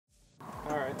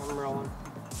one.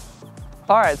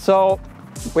 All right, so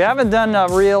we haven't done a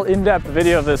real in-depth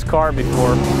video of this car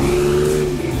before.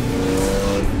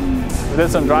 We did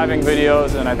some driving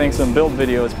videos and I think some build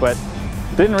videos, but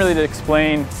didn't really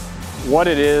explain what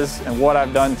it is and what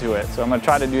I've done to it. So I'm gonna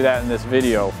try to do that in this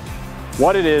video.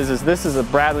 What it is this is a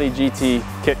Bradley GT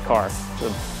kit car. So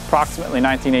approximately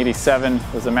 1987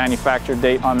 was the manufacture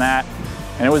date on that.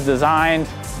 And it was designed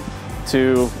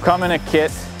to come in a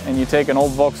kit, and you take an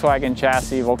old Volkswagen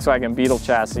chassis, Volkswagen Beetle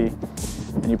chassis,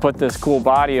 and you put this cool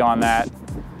body on that,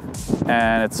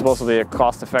 and it's supposed to be a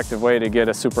cost-effective way to get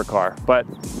a supercar. But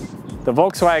the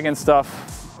Volkswagen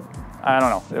stuff, I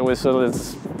don't know, it's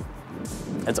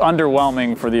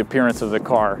underwhelming for the appearance of the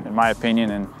car, in my opinion,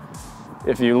 and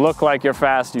if you look like you're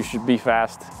fast, you should be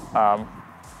fast.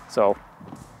 So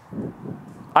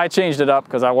I changed it up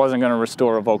because I wasn't going to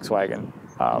restore a Volkswagen.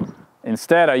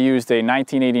 Instead, I used a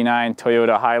 1989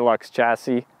 Toyota Hilux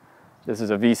chassis. This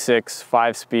is a V6,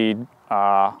 5-speed,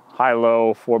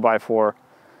 high-low, 4x4.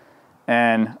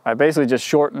 And I basically just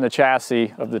shortened the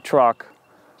chassis of the truck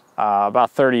about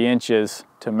 30 inches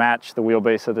to match the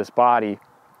wheelbase of this body.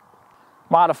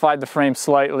 Modified the frame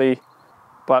slightly,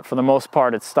 but for the most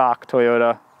part it's stock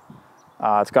Toyota.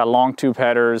 It's got long tube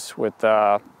headers with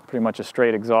pretty much a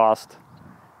straight exhaust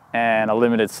and a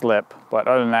limited slip, but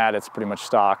other than that it's pretty much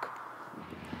stock.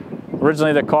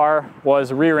 Originally the car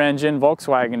was rear engine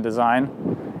Volkswagen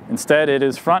design. Instead it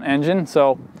is front engine,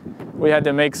 so we had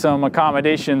to make some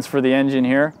accommodations for the engine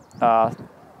here. A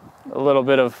little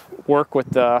bit of work with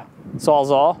the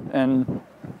Sawzall, and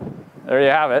there you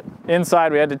have it.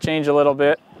 Inside we had to change a little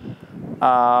bit.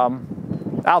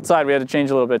 Outside we had to change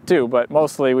a little bit too, but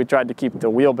mostly we tried to keep the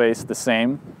wheelbase the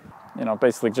same. You know,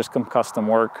 basically just some custom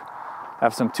work.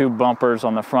 Have some tube bumpers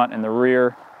on the front and the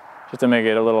rear, just to make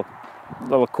it a little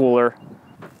cooler.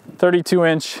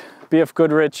 32-inch BF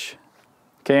Goodrich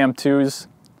KM2s.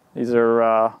 These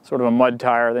are sort of a mud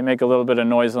tire. They make a little bit of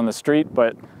noise on the street,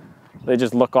 but they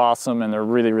just look awesome and they're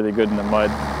really, really good in the mud.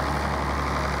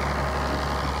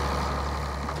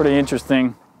 Pretty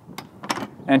interesting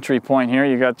entry point here.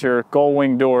 You got your gull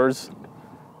wing doors.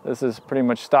 This is pretty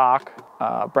much stock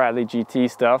Bradley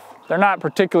GT stuff. They're not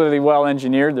particularly well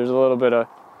engineered. There's a little bit of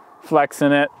flex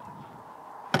in it.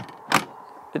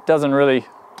 It doesn't really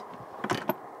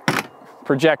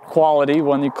project quality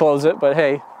when you close it, but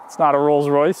hey, it's not a Rolls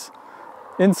Royce.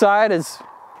 Inside is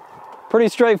pretty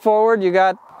straightforward. You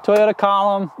got Toyota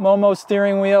column, Momo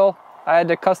steering wheel. I had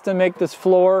to custom make this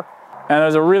floor. And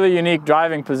there's a really unique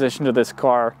driving position to this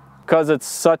car. Because it's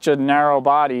such a narrow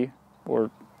body, or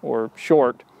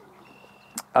short,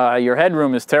 your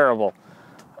headroom is terrible.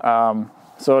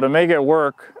 So to make it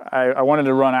work, I wanted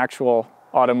to run actual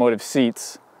automotive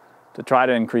seats to try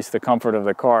to increase the comfort of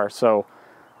the car. So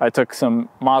I took some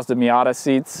Mazda Miata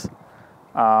seats.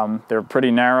 They're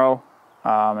pretty narrow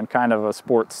and kind of a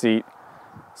sport seat.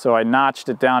 So I notched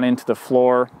it down into the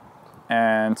floor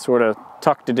and sort of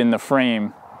tucked it in the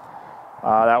frame.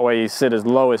 That way you sit as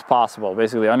low as possible.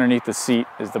 Basically underneath the seat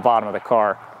is the bottom of the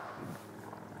car.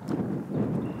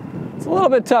 It's a little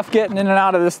bit tough getting in and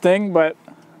out of this thing, but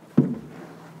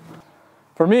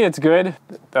for me it's good.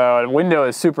 The window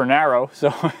is super narrow, so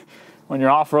when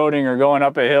you're off-roading or going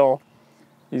up a hill,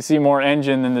 you see more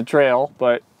engine than the trail,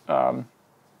 but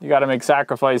you got to make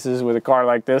sacrifices with a car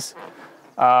like this.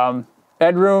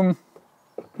 Headroom,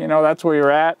 you know, that's where you're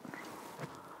at.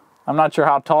 I'm not sure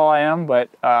how tall I am, but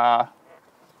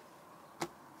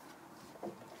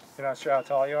You're not sure how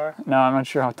tall you are? no, I'm not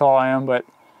sure how tall I am, but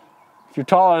if you're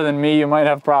taller than me, you might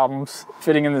have problems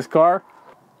fitting in this car.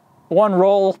 One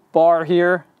roll bar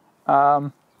here.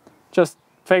 Just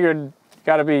figured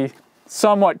got to be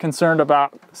somewhat concerned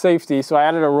about safety, so I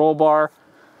added a roll bar.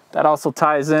 That also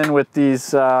ties in with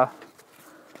these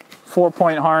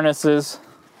 4-point harnesses,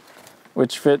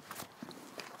 which fit,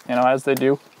 you know, as they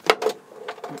do.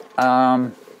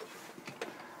 As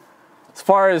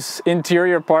far as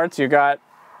interior parts, you got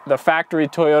the factory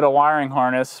Toyota wiring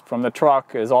harness from the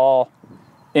truck is all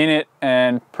in it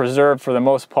and preserved for the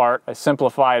most part. I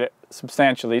simplified it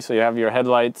substantially, so you have your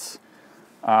headlights,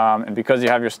 and because you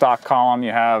have your stock column, you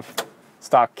have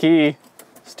stock key,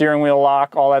 steering wheel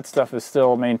lock, all that stuff is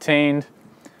still maintained.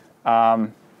 The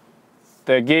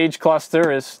gauge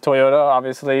cluster is Toyota,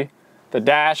 obviously. The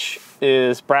dash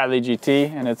is Bradley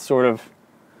GT, and it's sort of,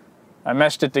 I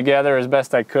meshed it together as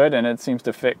best I could, and it seems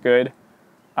to fit good.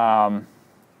 You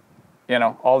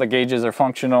know, all the gauges are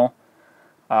functional.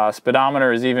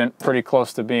 Speedometer is even pretty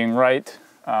close to being right.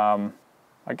 I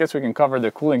guess we can cover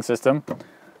the cooling system.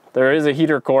 There is a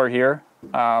heater core here.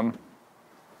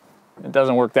 It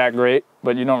doesn't work that great,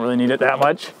 but you don't really need it that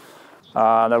much.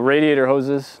 The radiator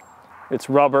hoses It's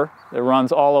rubber. It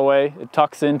runs all the way. It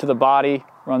tucks into the body,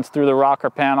 runs through the rocker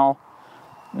panel,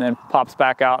 and then pops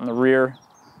back out in the rear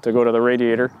to go to the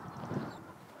radiator.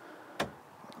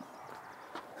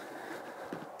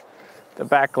 The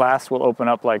back glass will open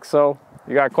up like so.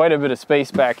 You got quite a bit of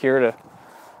space back here to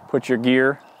put your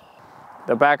gear.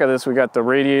 The back of this, we got the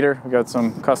radiator. We got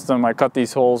some custom, I cut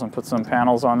these holes and put some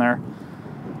panels on there.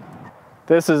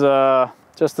 This is I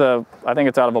think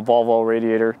it's out of a Volvo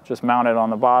radiator, just mounted on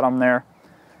the bottom there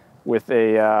with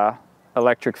a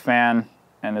electric fan,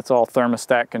 and it's all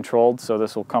thermostat controlled, so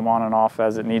this will come on and off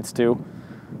as it needs to.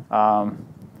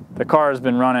 The car has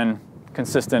been running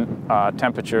consistent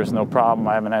temperatures, no problem.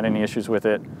 I haven't had any issues with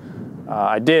it.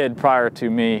 I did prior to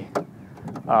me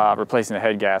replacing the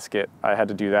head gasket. I had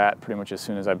to do that pretty much as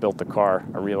soon as I built the car.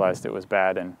 I realized it was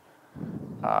bad and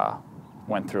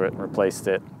went through it and replaced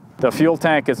it. The fuel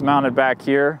tank is mounted back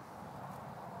here.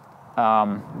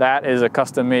 That is a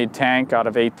custom-made tank out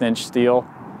of 1/8" steel.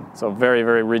 It's a very,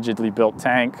 very rigidly built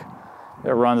tank.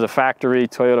 It runs a factory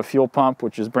Toyota fuel pump,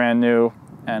 which is brand new,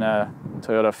 and a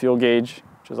Toyota fuel gauge,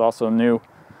 which is also new.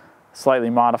 Slightly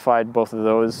modified, both of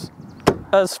those.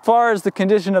 As far as the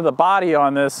condition of the body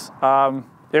on this,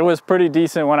 it was pretty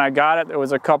decent when I got it. There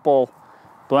was a couple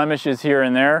blemishes here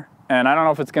and there, and I don't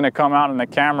know if it's gonna come out in the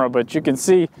camera, but you can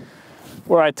see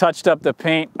where I touched up the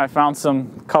paint. I found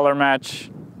some color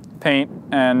match paint,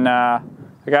 and I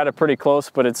got it pretty close,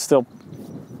 but it's still,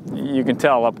 you can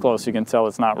tell up close, you can tell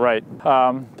it's not right.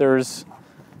 There's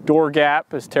door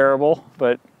gap is terrible,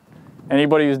 but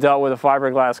anybody who's dealt with a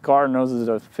fiberglass car knows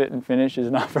that the fit and finish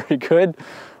is not very good.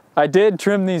 I did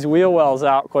trim these wheel wells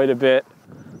out quite a bit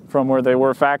from where they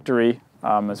were factory.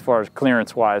 As far as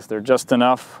clearance wise, they're just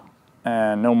enough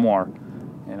and no more,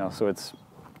 you know, so it's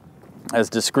as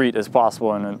discreet as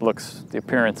possible, and it looks, the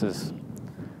appearance is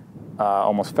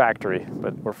almost factory,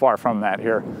 but we're far from that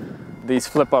here. These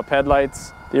flip up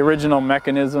headlights, the original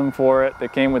mechanism for it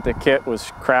that came with the kit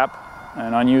was crap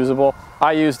and unusable.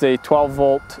 I used a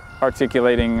 12-volt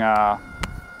articulating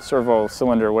servo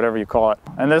cylinder, whatever you call it.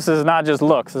 And this is not just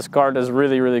looks, this car does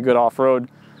really, really good off-road.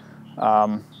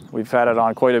 We've had it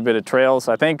on quite a bit of trails.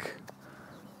 I think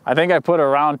I put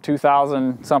around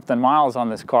 2,000 something miles on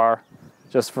this car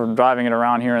just from driving it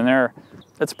around here and there.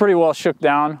 It's pretty well shook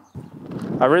down.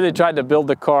 I really tried to build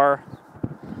the car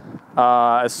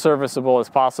as serviceable as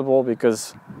possible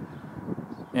because,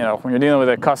 you know, when you're dealing with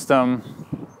a custom,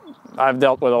 I've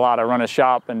dealt with a lot. I run a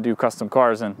shop and do custom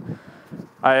cars, and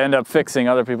I end up fixing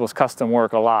other people's custom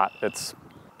work a lot.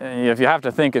 If you have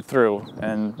to think it through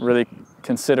and really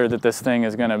consider that this thing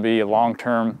is going to be a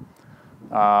long-term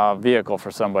vehicle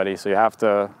for somebody, so you have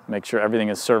to make sure everything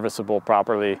is serviceable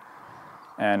properly,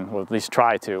 and well, at least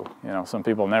try to. You know, some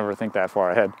people never think that far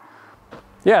ahead.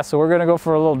 Yeah, so we're going to go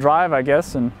for a little drive, I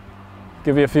guess, and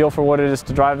give you a feel for what it is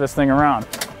to drive this thing around.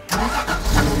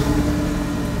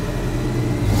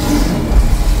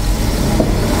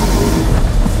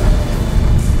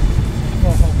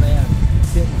 Oh man,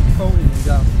 getting coated and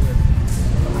stuff here.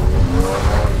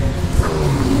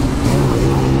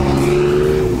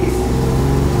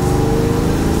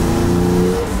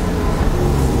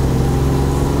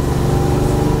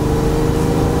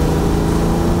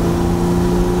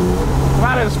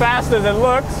 Not as fast as it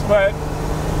looks, but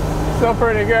still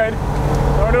pretty good.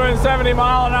 So we're doing 70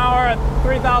 mile an hour at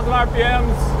 3,000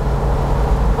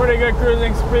 RPMs. Pretty good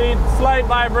cruising speed. Slight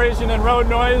vibration and road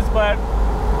noise, but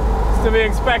it's to be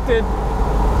expected.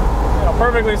 You know,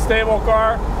 perfectly stable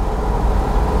car.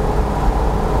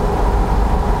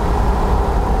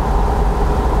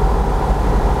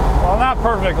 Well, not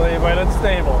perfectly, but it's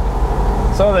stable.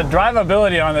 So the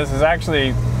drivability on this is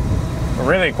actually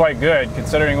really quite good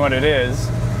considering what it is.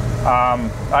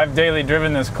 I've daily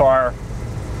driven this car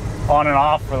on and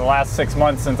off for the last 6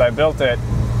 months since I built it.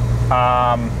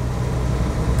 I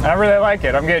really like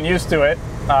it. I'm getting used to it.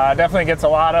 Definitely gets a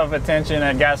lot of attention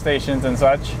at gas stations and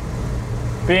such.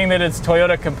 Being that it's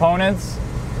Toyota components,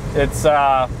 it's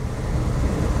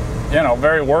you know,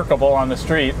 very workable on the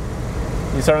street.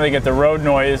 You certainly get the road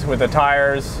noise with the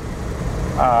tires,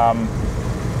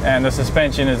 and the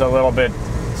suspension is a little bit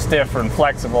stiff and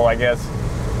flexible, I guess.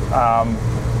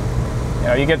 You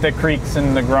know, you get the creaks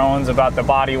and the groans about the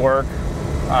body work,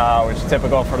 which is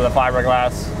typical for the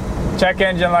fiberglass. Check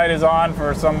engine light is on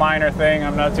for some minor thing.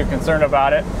 I'm not too concerned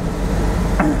about it.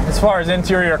 As far as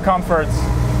interior comforts,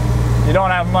 you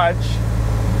don't have much.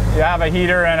 You have a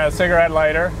heater and a cigarette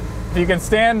lighter. If you can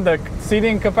stand the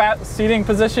seating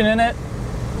position in it,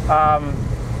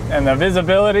 and the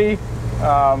visibility,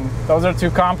 those are two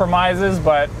compromises,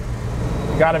 but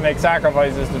you got to make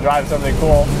sacrifices to drive something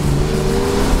cool.